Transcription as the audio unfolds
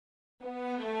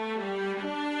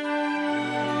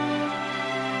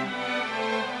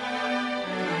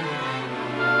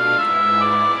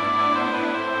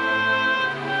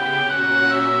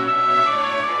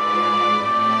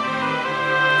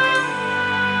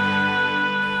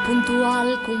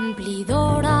puntual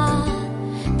cumplidora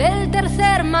del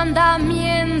tercer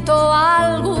mandamiento,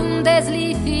 algún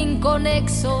desliz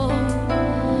inconexo,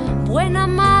 buena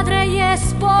madre y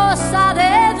esposa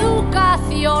de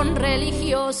educación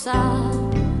religiosa.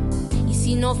 Y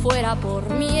si no fuera por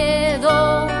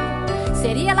miedo,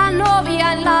 sería la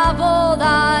novia en la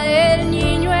boda, el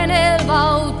niño en el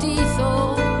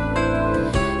bautizo,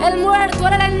 el muerto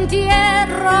en el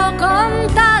entierro,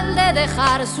 con tal de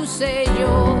dejar su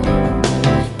sello.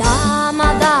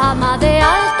 Dama, dama de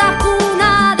alta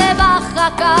cuna, de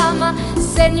baja cama,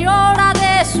 señora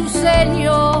de su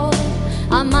señor,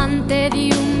 amante de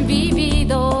un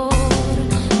vividor.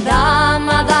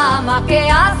 Dama, dama que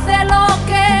hace lo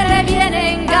que le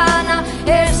viene en gana,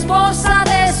 esposa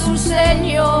de su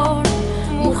señor,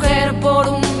 mujer por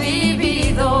un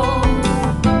vividor.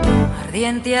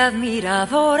 Ardiente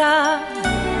admiradora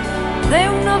de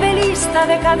un novelista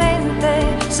decadente,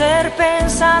 ser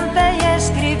pensante y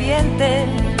escribiente,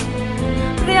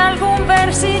 de algún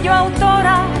versillo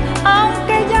autora,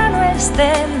 aunque ya no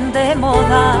estén de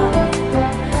moda.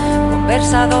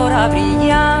 Conversadora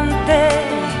brillante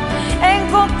en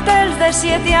cócteles de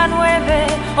 7 a 9,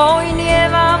 hoy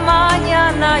nieva,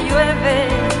 mañana llueve,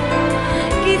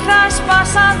 quizás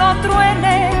pasado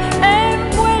truene,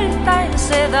 envuelta en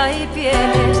seda y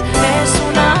pieles. Es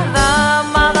una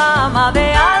dama, dama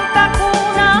de alta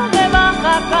cuna, de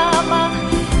baja cama,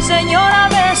 señora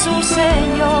de su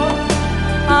señor,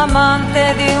 amante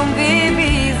de un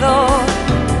vividor.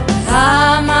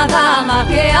 Dama, dama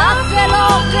que hace lo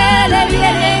que le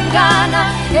viene en gana,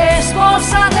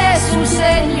 esposa de su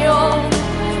señor,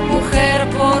 mujer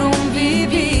por un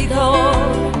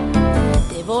vividor.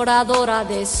 Devoradora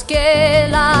de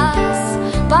esquelas,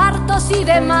 partos y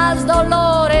demás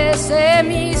dolores,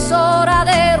 emisora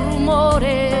de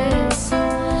rumores,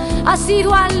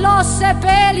 asidua en los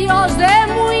sepelios de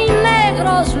muy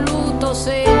negros lutos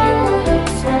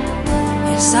ellos.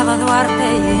 El sábado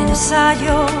arte y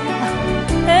ensayo,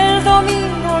 el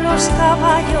domingo los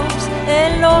caballos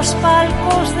en los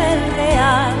palcos del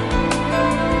Real,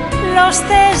 los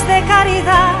test de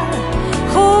caridad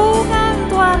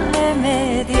jugando a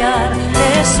remediar.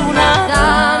 Es una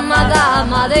dama,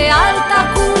 dama de alta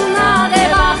cuna, de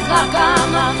baja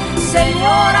cama,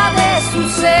 señora de su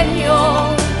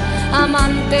señor,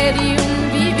 amante de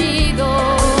un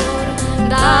vividor.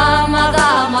 Dama,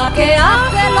 dama que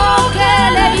hace lo que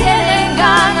le viene en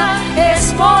gana,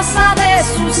 esposa de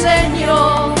su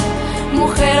señor,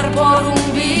 mujer por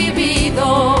un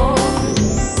vividor.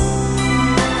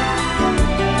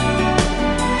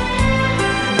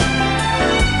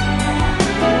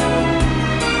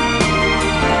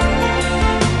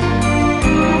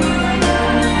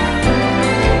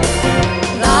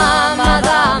 Dama,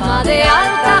 dama de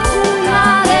alta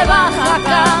cuna, de baja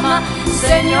cama,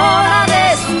 señora de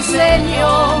su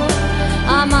señor,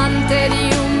 amante de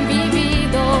un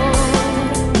vividor.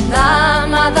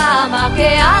 Dama, dama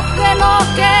que hace lo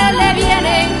que le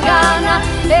viene en gana,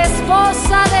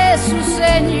 esposa de su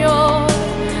señor,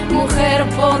 mujer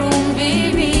por un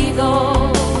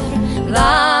vividor.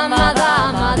 Dama,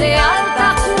 dama de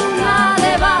alta cuna,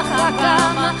 de baja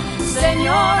cama,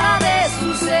 señora de su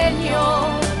señor,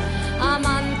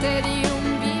 amante de un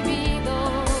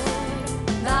vividor.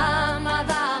 Dama,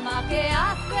 dama que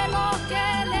hace lo que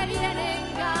le viene en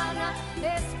gana,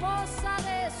 esposa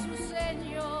de su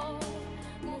señor,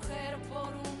 mujer por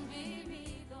un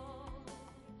vividor.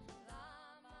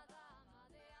 Dama, dama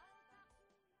de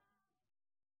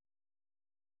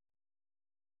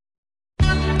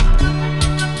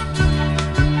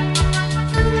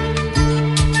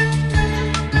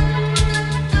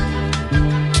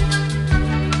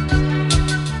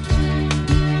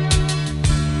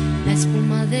la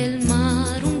espuma del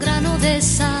mar, un grano de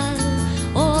sal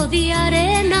o de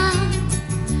arena,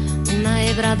 una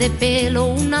hebra de pelo,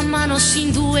 una mano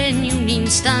sin dueño, un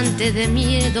instante de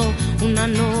miedo, una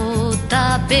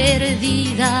nota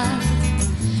perdida,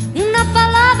 una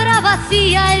palabra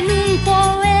vacía en un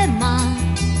poema,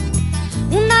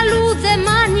 una luz de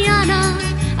mañana,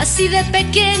 así de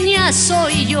pequeña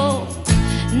soy yo,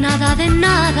 nada de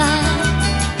nada.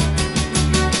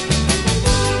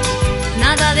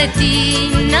 Nada de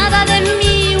ti, nada de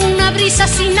mí, una brisa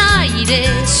sin aire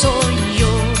soy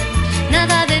yo,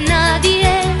 nada de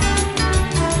nadie.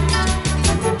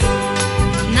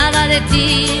 Nada de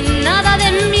ti, nada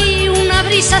de mí, una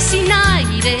brisa sin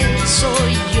aire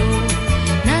soy yo,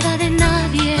 nada de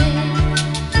nadie.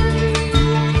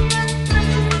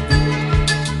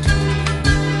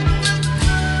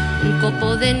 Un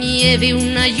copo de nieve,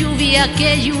 una lluvia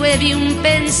que llueve, un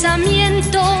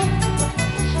pensamiento,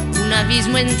 Un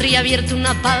abismo entreabierto,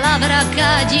 una palabra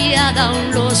callada,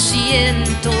 un lo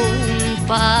siento, un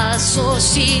paso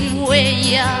sin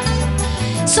huella.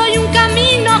 Soy un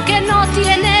camino que no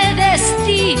tiene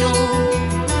destino,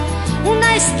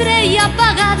 una estrella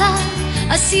apagada,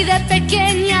 así de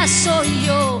pequeña soy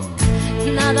yo,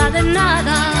 nada de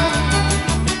nada.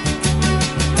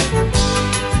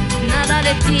 Nada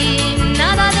de ti,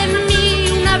 nada de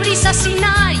mí, una brisa sin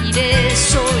aire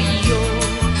soy yo,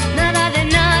 nada de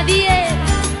nadie.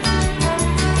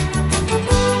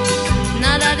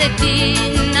 Nada de ti,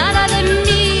 nada de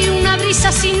mí, una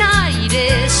brisa sin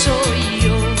aire soy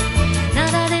yo,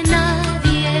 nada de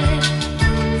nadie.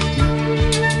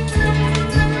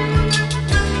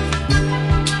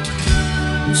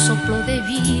 Un soplo de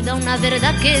vida, una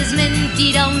verdad que es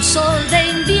mentira, un sol de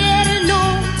invierno.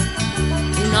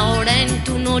 Una hora en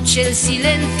tu noche, el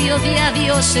silencio de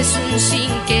adiós es un sin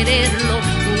quererlo,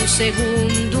 un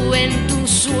segundo en tu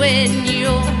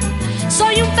sueño.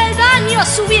 Soy un peldaño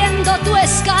subiendo tu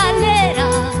escalera,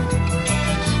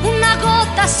 una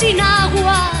gota sin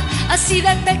agua, así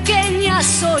de pequeña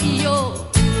soy yo,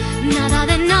 nada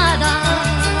de nada.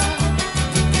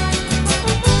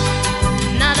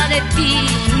 Nada de ti,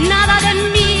 nada de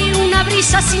mí, una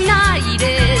brisa sin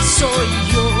aire soy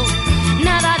yo,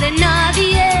 nada de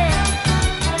nadie.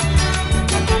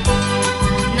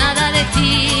 Nada de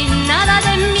ti, nada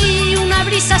de mí, una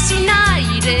brisa sin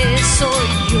aire soy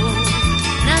yo,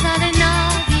 nada de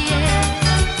nadie.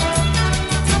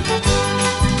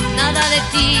 Nada de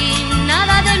ti,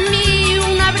 nada de mí,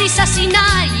 una brisa sin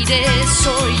aire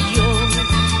soy yo,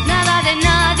 nada de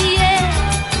nadie.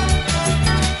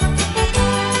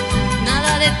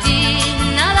 Nada de ti,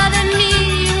 nada de mí,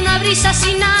 una brisa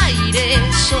sin aire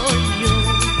soy yo,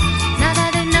 nada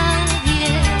de nadie.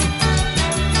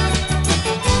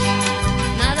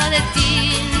 Nada de ti,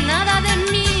 nada de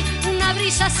mí, una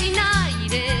brisa sin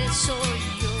aire soy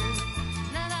yo,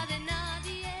 nada de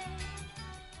nadie.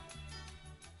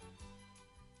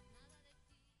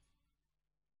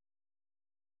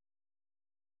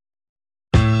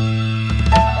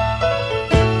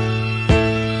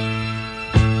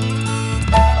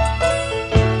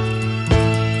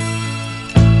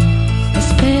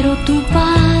 Espero tu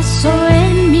paso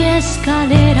en mi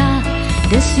escalera,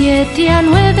 de 7 a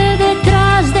 9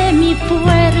 detrás de mi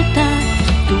puerta.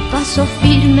 Tu paso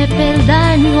firme,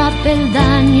 peldaño a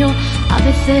peldaño, a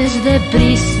veces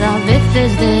deprisa, a veces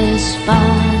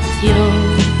despacio.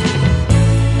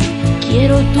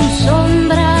 Quiero tu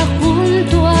sombra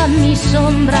junto a mi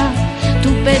sombra,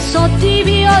 tu peso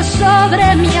tibio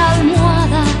sobre mi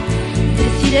almohada.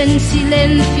 Decir en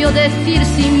silencio, decir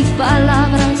sin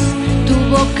palabras, tu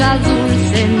boca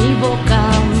dulce, mi boca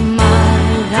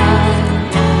amarga.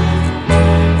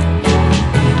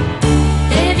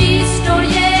 He visto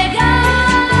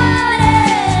llegar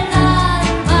el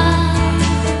alba,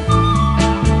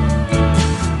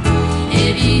 he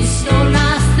visto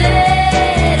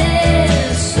nacer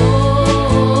el sol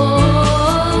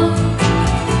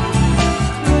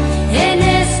en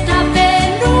esta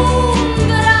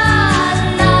penumbra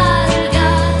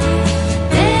larga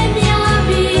de mi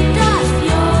habitación.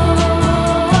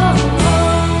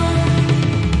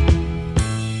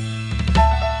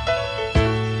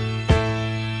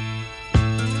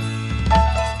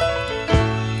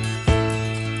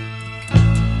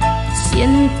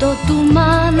 Siento tu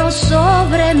mano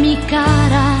sobre mi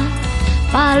cara,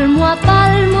 palmo a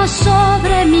palmo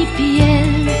sobre mi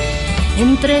piel,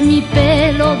 entre mi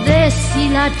pelo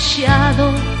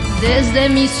deshilachado, desde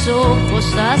mis ojos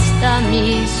hasta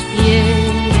mis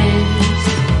pies.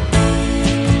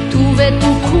 Tuve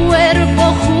tu cuerpo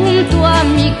junto a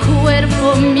mi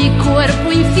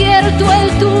cuerpo incierto, el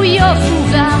tuyo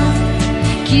fugaz.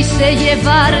 Quise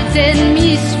llevarte en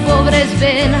mis pobres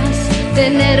venas,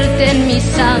 tenerte en mi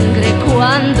sangre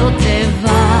cuando te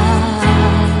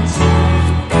vas.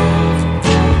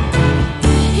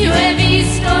 Yo he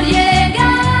visto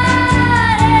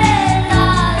llegar el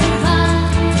alba,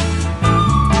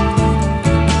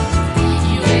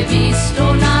 yo he visto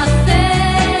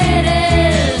nacer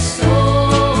el sol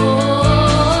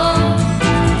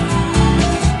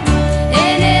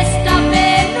en esta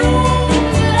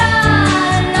penumbra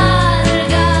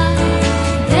larga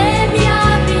de mi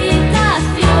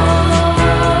habitación.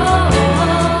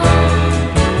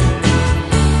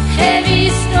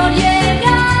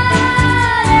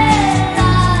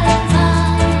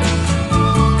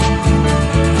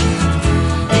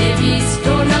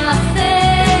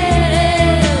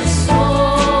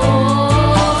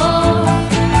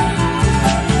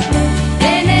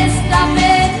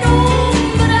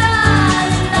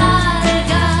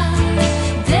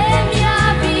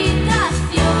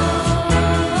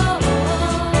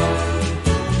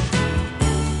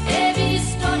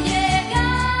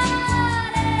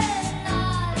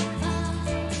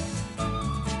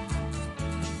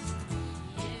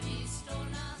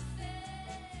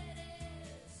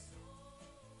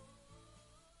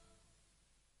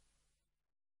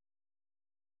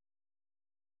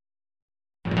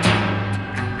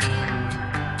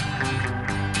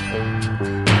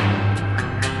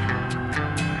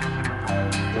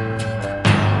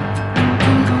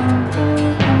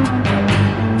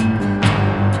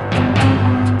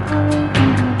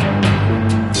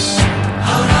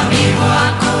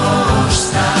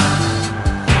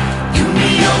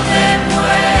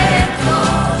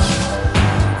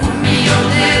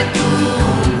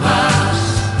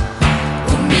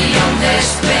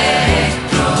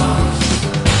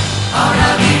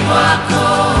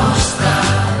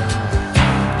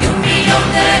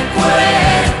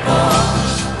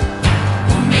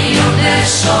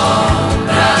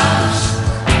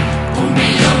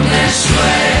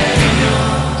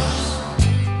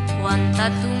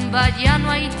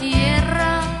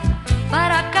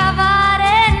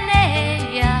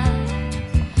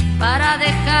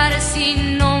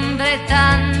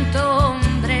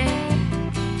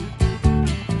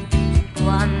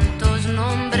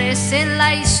 en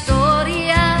la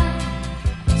historia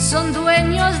son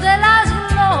dueños de las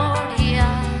glorias.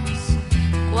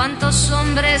 ¿Cuántos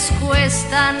hombres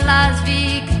cuestan las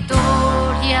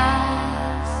victorias?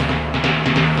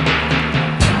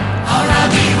 Ahora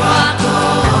vivo a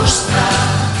costa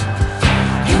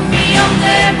de 1.000.000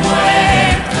 de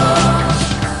muertos,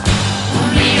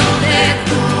 1.000.000 de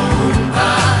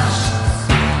tumbas,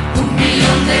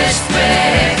 1.000.000 de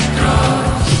espectros.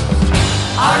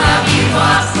 Ahora vivo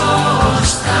a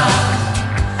costa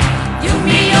de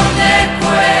 1.000.000 de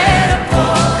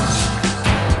cuerpos,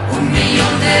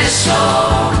 1.000.000 de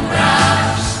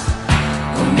sombras,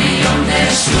 1.000.000 de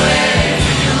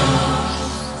sueños.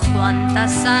 Cuánta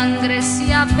sangre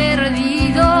se ha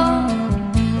perdido,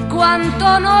 cuánto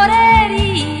honor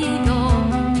herido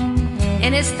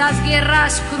en estas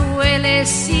guerras crueles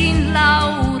sin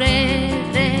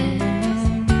laureles.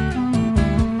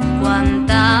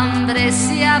 Cuánta hambre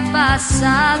se ha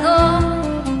pasado,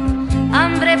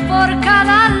 hambre por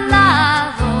cada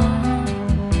lado,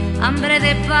 hambre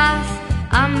de paz,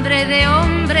 hambre de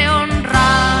hombre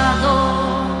honrado.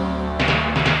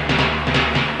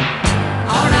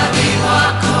 Ahora vivo a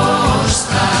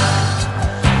costa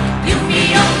de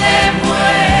 1.000.000 de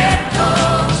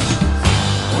muertos,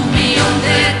 1.000.000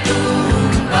 de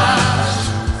tumbas,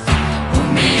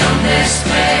 1.000.000 de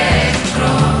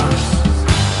espectros.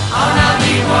 Ahora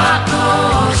vivo a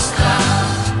costa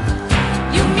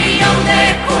de 1.000.000 de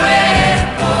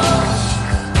cuerpos,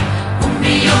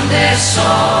 1.000.000 de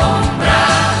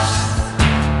sombras,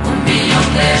 1.000.000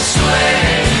 de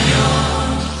sueños.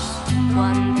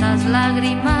 Cuántas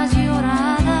lágrimas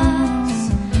lloradas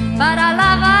para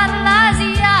lavar las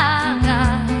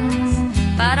llagas,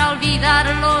 para olvidar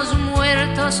los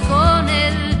muertos con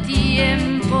el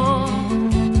tiempo.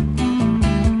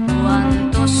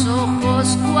 Cuántos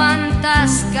ojos, cuántas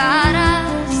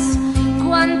caras,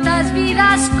 cuántas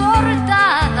vidas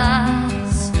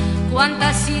cortadas,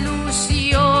 cuántas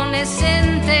ilusiones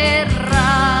enterradas.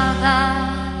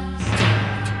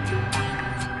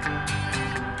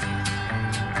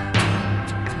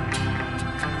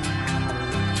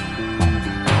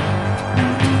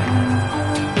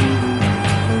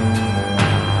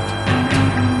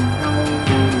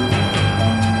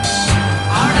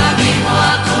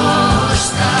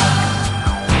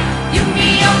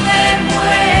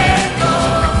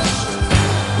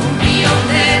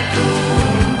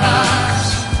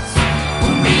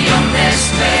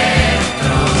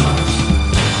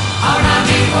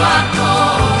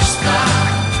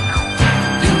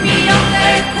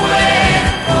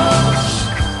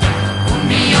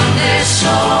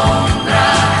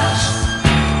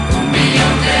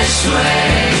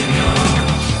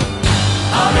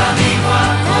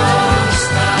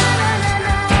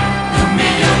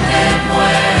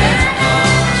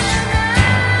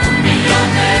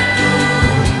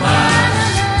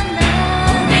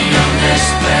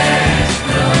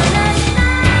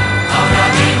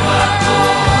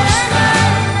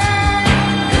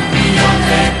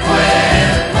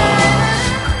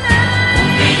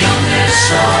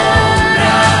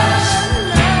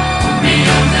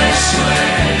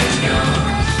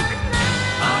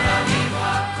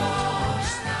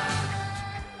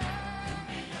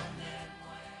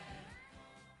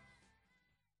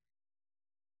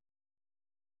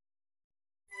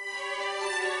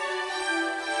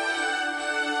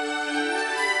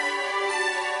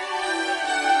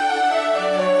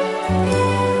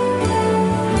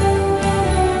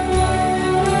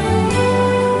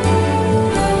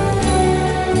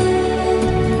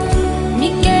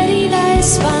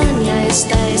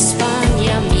 Esta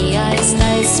España mía, esta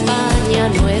España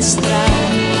nuestra.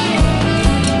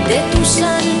 De tu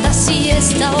santa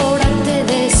siesta ahora te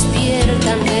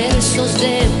despiertan versos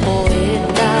de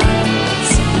poetas.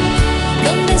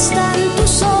 ¿Dónde están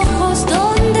tus ojos?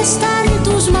 ¿Dónde están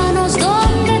tus manos?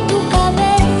 ¿Dónde tu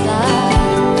cabeza?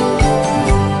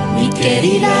 Mi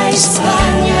querida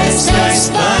España, esta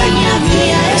España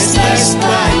mía, esta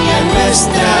España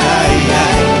nuestra. Ay,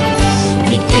 ay.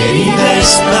 Mi querida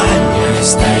España,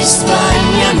 esta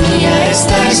España mía,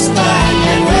 esta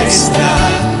España nuestra.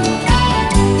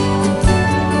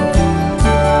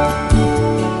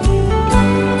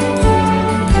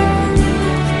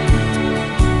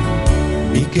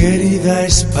 Mi querida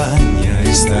España,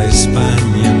 esta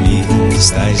España mía,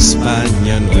 esta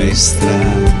España nuestra.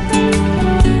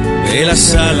 De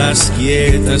las alas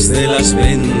quietas, de las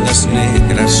vendas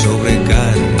negras sobre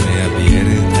carne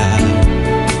abierta.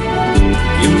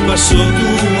 ¿Quién pasó tu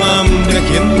hambre?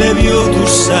 ¿Quién bebió tu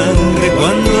sangre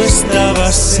cuando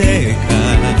estaba seca?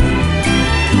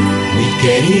 Mi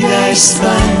Querida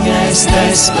España, esta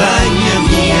España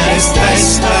mía, esta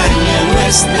España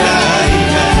nuestra.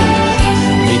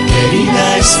 Mi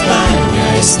querida España,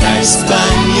 esta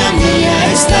España mía,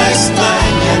 esta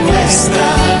España nuestra.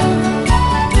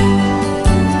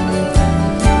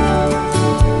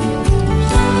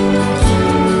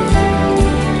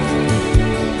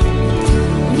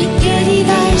 Mi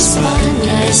querida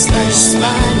España, esta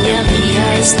España mía,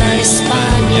 esta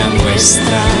España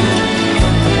nuestra.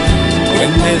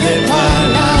 Duende de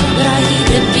palabra y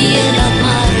de piel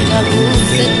amarga, luz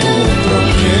de tu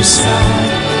promesa.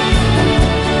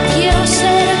 Quiero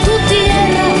ser tu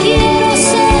tierra, quiero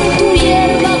ser tu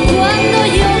hierba cuando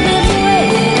yo me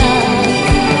muera.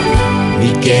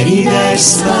 Mi querida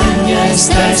España,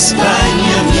 esta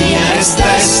España mía, esta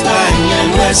España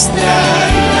nuestra.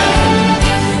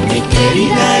 Mi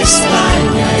querida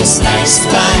España, esta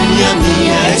España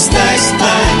mía, esta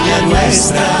España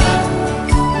nuestra.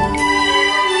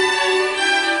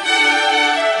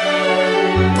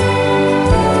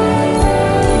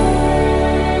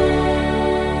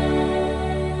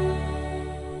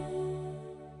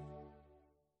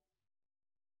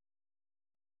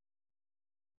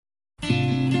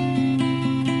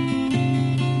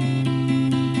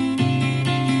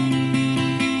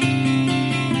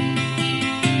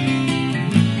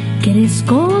 Eres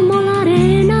como la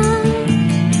arena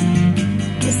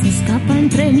que se escapa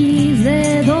entre mis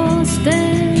dedos.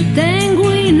 Te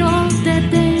tengo y no te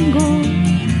tengo.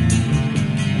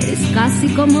 Eres casi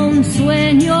como un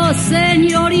sueño,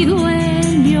 Señor y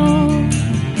dueño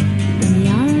de mi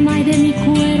alma y de mi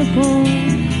cuerpo.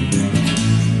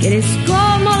 Eres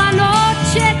como la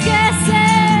noche que se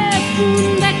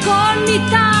funde con mi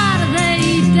tarde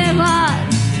y te vas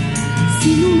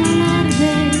sin un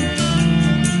alarde.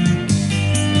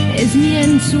 Es mi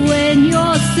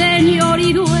ensueño, Señor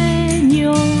y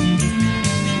dueño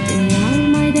de mi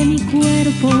alma y de mi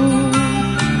cuerpo.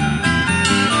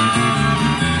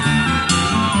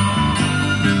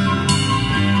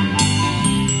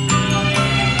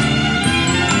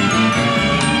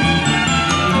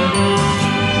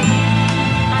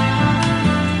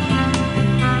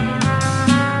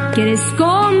 Que eres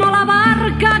como la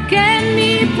barca que en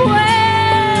mi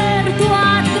puerto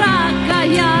atraca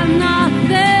y al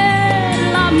nacer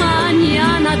la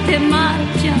mañana te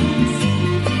marchas.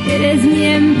 Eres mi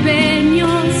empeño,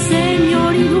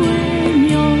 Señor y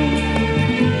dueño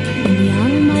de mi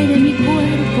alma y de mi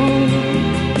cuerpo.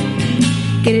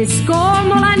 Que eres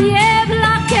como la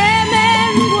niebla que me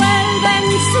envuelve en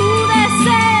su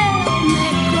deseo, me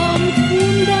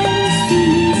confunde en su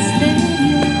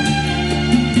misterio.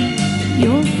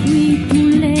 Yo fui tu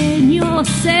leño,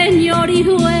 Señor y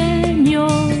dueño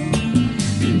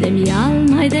de mi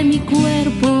alma y de mi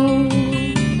cuerpo.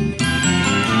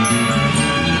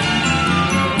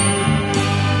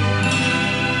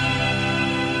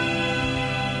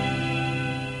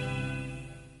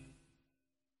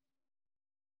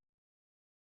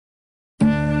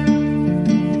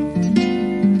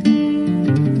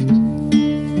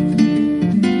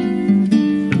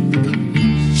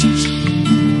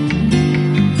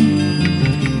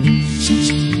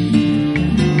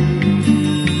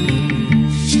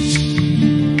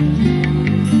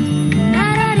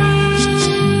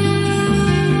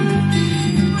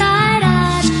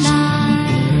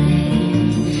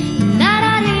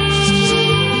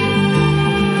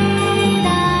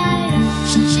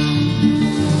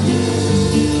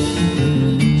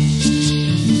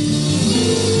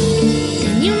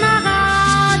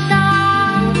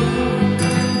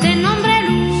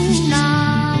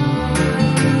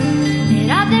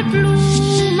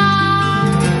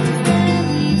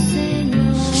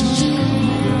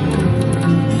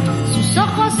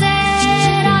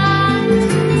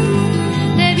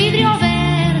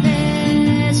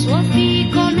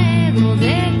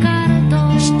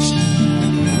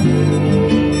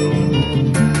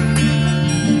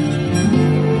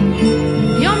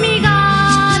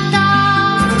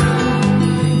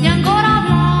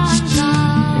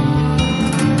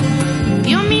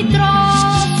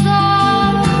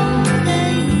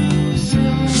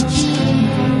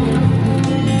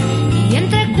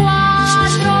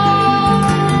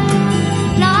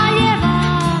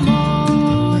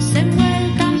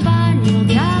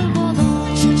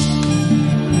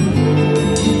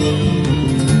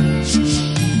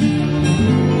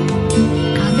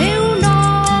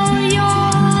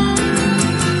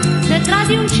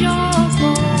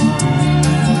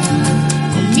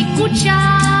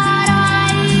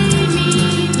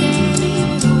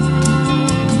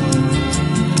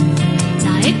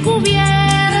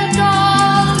 Cubierto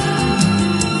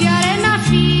de arena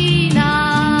fina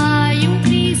y un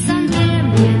crisantemo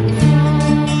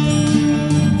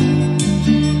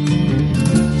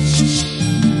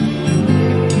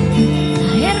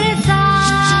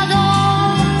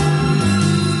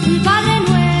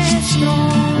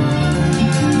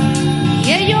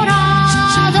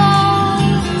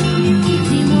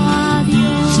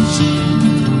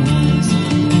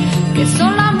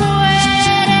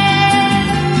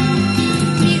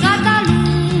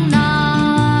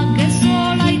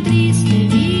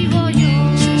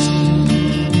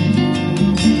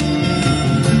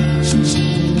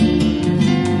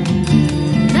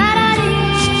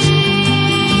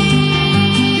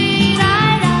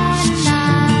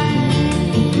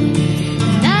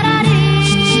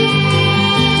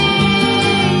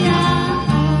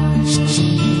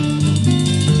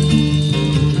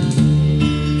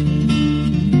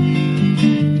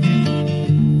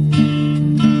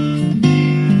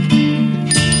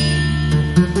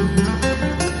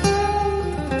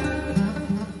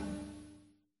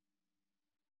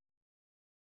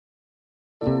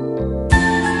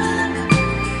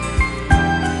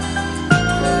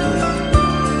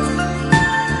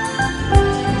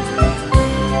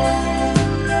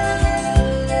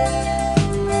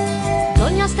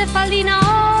Estefalina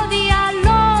odia a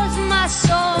los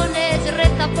masones,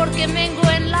 reza porque mengo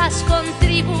en las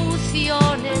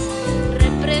contribuciones,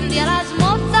 reprende a las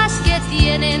mozas que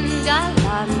tienen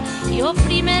galán y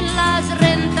oprimen las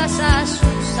rentas a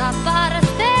sus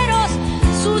aparceros,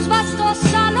 sus vastos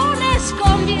salones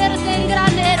convierte en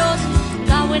graneros,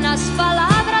 da buenas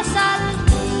palabras al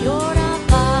que llora.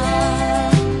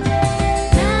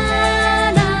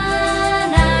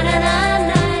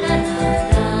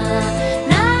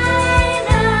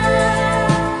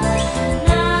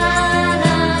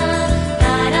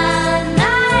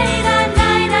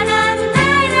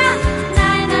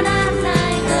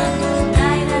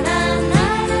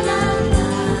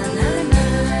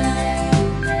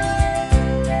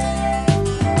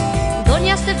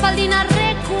 Estefalina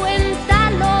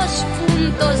recuenta los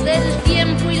puntos del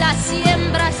tiempo y las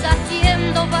siembras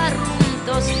haciendo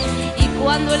barruntos, y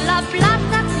cuando en la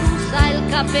plaza cruza el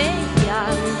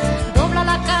capellán, dobla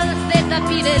la calceta,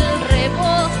 pide el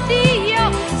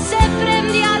rebocillo, se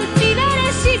prende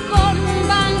alfileres y con un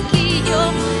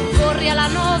banquillo corre a la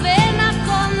novena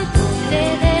con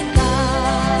C.D.Q.T.T.H.I.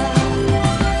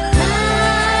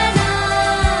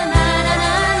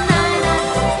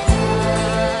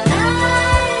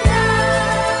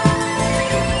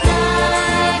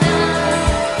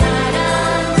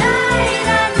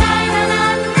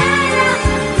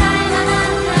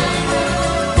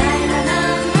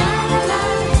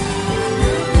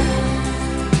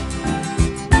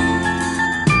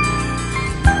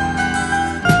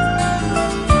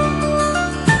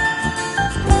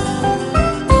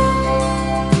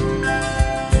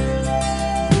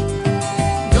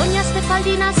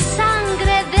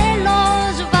 Sangre de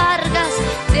los Vargas,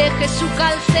 deje su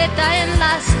calceta en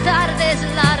las tardes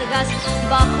largas,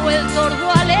 bajo el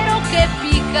tordo alero que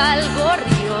pica el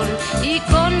gorrión, y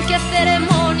con qué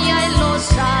ceremonia